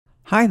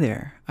Hi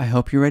there, I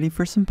hope you're ready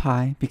for some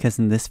pie because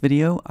in this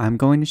video I'm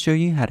going to show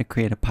you how to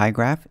create a pie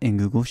graph in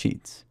Google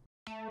Sheets.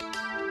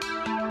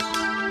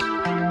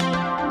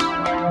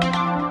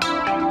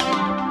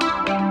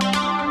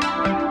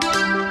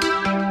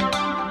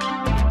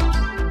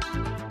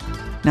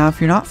 Now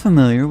if you're not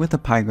familiar with a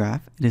pie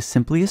graph, it is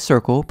simply a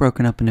circle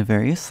broken up into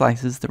various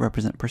slices that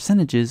represent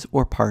percentages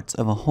or parts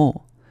of a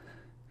whole.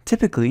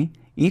 Typically,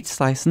 each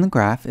slice in the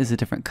graph is a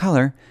different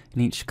color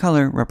and each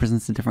color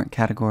represents a different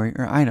category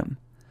or item.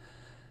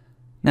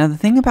 Now the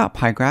thing about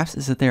pie graphs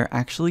is that they are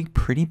actually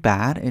pretty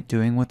bad at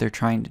doing what they're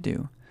trying to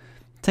do.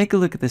 Take a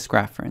look at this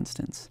graph for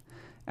instance.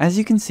 As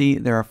you can see,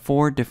 there are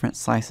 4 different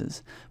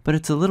slices, but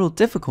it's a little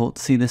difficult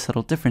to see the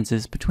subtle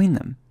differences between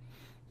them.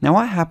 Now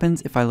what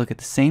happens if I look at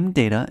the same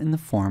data in the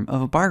form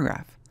of a bar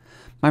graph?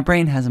 My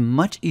brain has a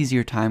much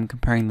easier time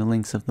comparing the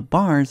lengths of the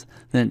bars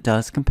than it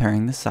does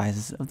comparing the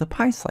sizes of the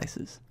pie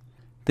slices.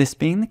 This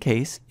being the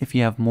case, if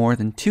you have more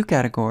than 2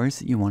 categories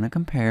that you want to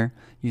compare,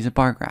 use a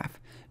bar graph.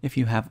 If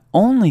you have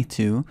only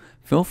 2,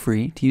 feel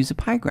free to use a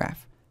pie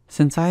graph.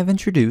 Since I have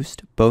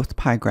introduced both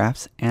pie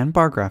graphs and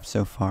bar graphs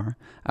so far,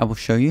 I will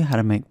show you how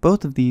to make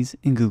both of these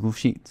in Google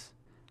Sheets.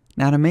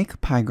 Now to make a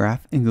pie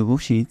graph in Google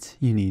Sheets,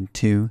 you need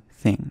 2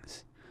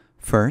 things.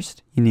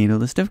 First, you need a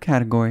list of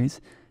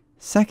categories.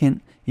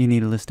 Second, you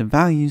need a list of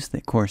values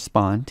that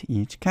correspond to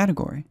each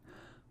category.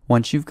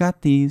 Once you've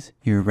got these,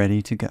 you're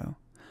ready to go.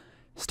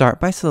 Start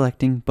by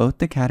selecting both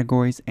the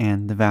categories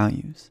and the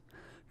values.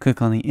 Click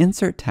on the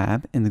Insert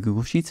tab in the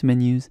Google Sheets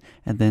menus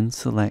and then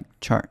select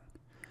Chart.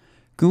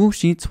 Google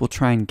Sheets will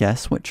try and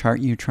guess what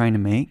chart you're trying to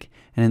make,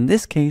 and in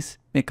this case,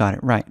 it got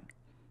it right.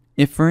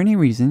 If for any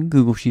reason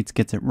Google Sheets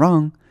gets it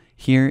wrong,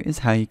 here is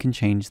how you can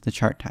change the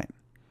chart type.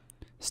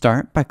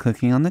 Start by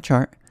clicking on the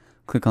chart,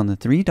 click on the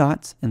 3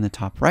 dots in the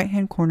top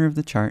right-hand corner of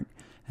the chart,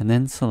 and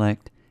then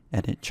select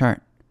Edit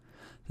Chart.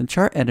 The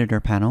Chart Editor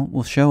panel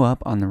will show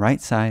up on the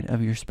right side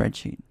of your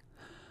spreadsheet.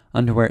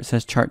 Under where it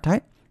says Chart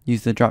Type,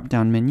 use the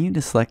drop-down menu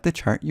to select the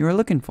chart you are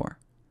looking for.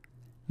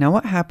 Now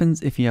what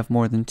happens if you have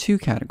more than 2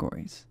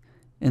 categories?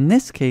 In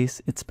this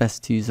case, it's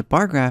best to use a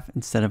bar graph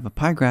instead of a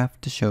pie graph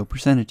to show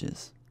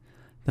percentages.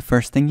 The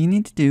first thing you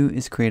need to do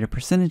is create a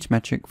percentage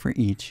metric for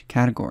each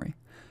category.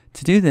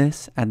 To do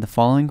this, add the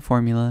following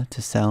formula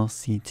to cell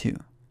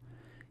C2.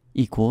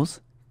 Equals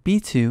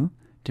B2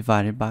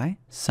 divided by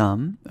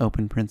sum,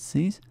 open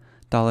parentheses,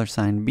 $B,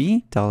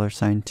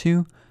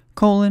 $2,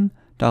 colon,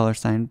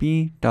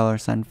 $B,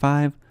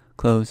 $5,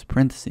 close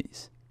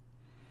parentheses.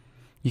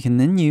 You can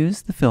then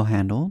use the fill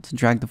handle to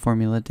drag the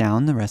formula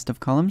down the rest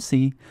of column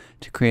C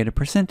to create a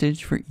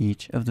percentage for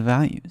each of the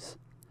values.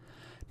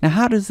 Now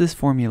how does this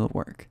formula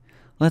work?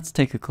 Let's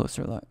take a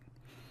closer look.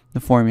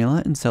 The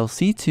formula in cell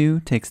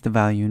C2 takes the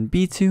value in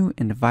B2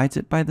 and divides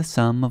it by the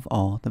sum of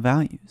all the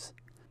values.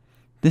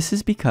 This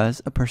is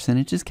because a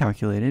percentage is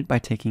calculated by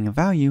taking a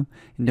value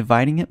and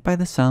dividing it by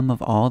the sum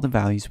of all the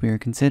values we are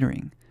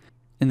considering.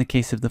 In the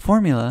case of the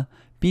formula,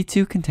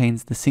 B2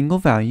 contains the single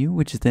value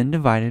which is then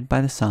divided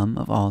by the sum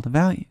of all the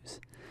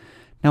values.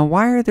 Now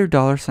why are there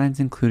dollar signs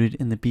included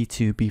in the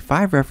B2,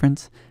 B5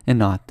 reference and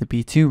not the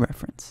B2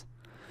 reference?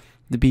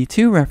 The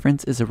B2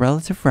 reference is a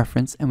relative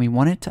reference and we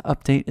want it to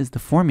update as the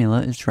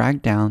formula is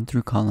dragged down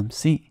through column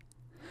C.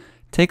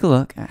 Take a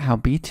look at how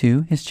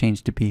B2 has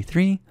changed to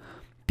B3,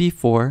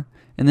 B4,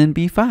 and then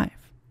B5.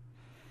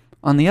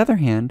 On the other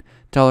hand,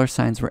 dollar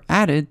signs were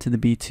added to the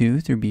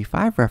B2 through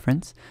B5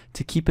 reference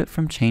to keep it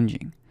from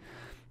changing.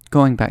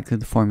 Going back through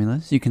the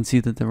formulas, you can see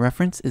that the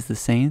reference is the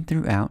same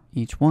throughout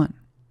each one.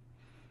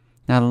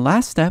 Now the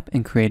last step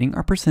in creating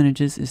our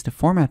percentages is to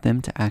format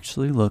them to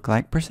actually look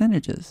like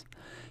percentages.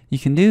 You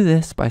can do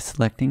this by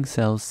selecting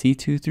cells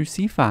C2 through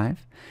C5,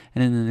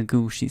 and then in the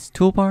Google Sheets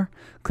toolbar,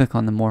 click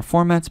on the More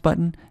Formats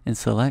button and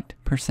select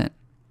 %.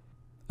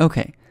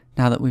 Okay,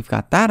 now that we've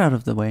got that out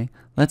of the way,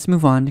 let's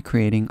move on to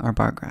creating our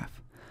bar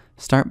graph.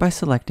 Start by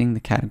selecting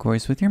the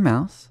categories with your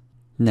mouse.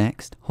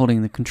 Next,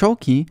 holding the Control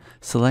key,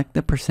 select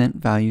the %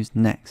 values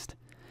next.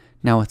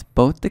 Now with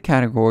both the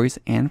categories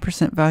and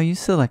 % values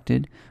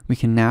selected, we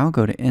can now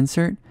go to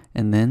Insert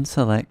and then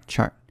select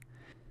Chart.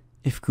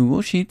 If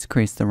Google Sheets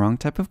creates the wrong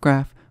type of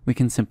graph, we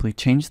can simply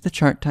change the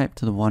chart type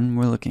to the one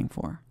we're looking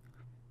for.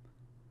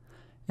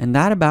 And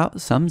that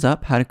about sums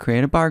up how to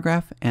create a bar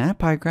graph and a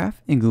pie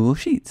graph in Google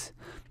Sheets.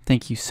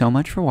 Thank you so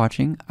much for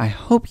watching. I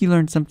hope you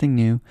learned something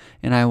new,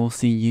 and I will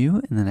see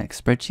you in the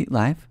next Spreadsheet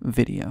Live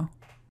video.